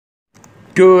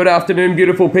Good afternoon,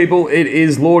 beautiful people. It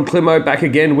is Lord Climo back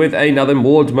again with another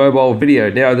Lord's Mobile video.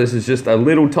 Now, this is just a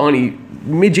little tiny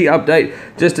midgy update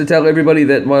just to tell everybody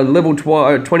that my level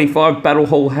 25 battle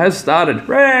hall has started.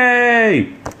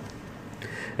 Hooray!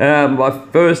 My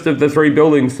first of the 3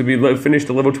 buildings to be finished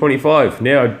at level 25.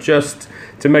 Now, just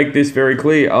to make this very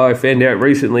clear, I found out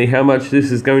recently how much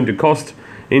this is going to cost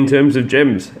in terms of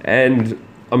gems. And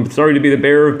I'm sorry to be the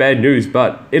bearer of bad news,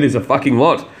 but it is a fucking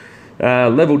lot.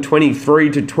 Level 23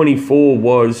 to 24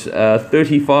 was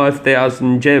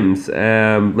 35,000 gems.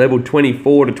 Level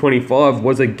 24 to 25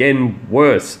 was again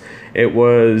worse. It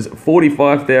was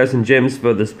 45,000 gems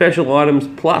for the special items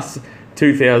plus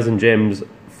 2,000 gems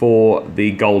for the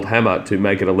gold hammer to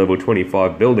make it a level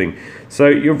 25 building. So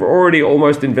you've already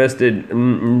almost invested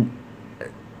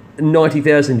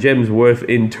 90,000 gems worth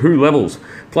in 2 levels.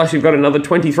 Plus you've got another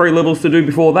 23 levels to do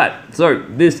before that. So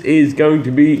this is going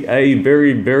to be a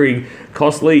very, very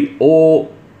costly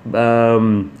or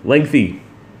lengthy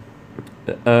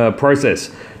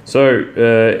process. So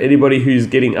anybody who's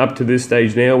getting up to this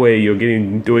stage now where you're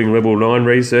doing level 9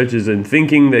 researches and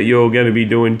thinking that you're going to be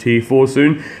doing tier 4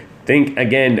 soon, think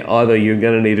again. Either you're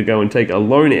going to need to go and take a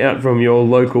loan out from your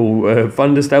local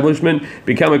fund establishment,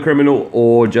 become a criminal,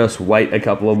 or just wait a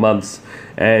couple of months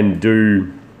and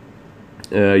do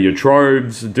your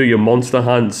troves, do your monster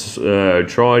hunts,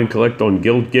 try and collect on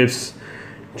guild gifts,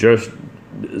 just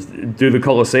do the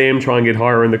Colosseum, try and get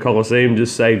higher in the Colosseum,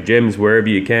 just save gems wherever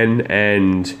you can,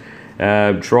 and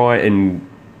try and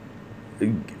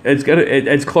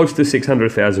it's close to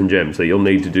 600,000 gems that you'll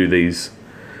need to do these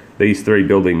 3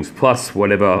 buildings, plus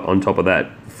whatever on top of that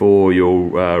for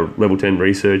your level 10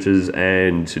 researchers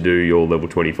and to do your level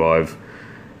 25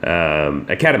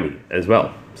 academy as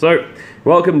well. So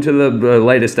welcome to the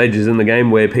later stages in the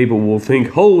game where people will think,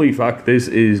 holy fuck, this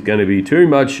is going to be too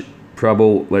much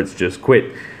trouble, let's just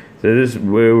quit. So this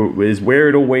is where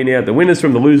it'll wean out the winners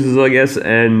from the losers, I guess,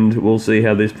 and we'll see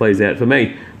how this plays out for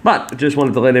me. But just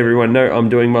wanted to let everyone know I'm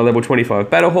doing my level 25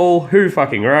 battle hall. Who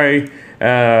fucking ray?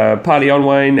 Party on,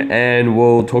 Wayne, and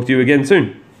we'll talk to you again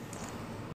soon.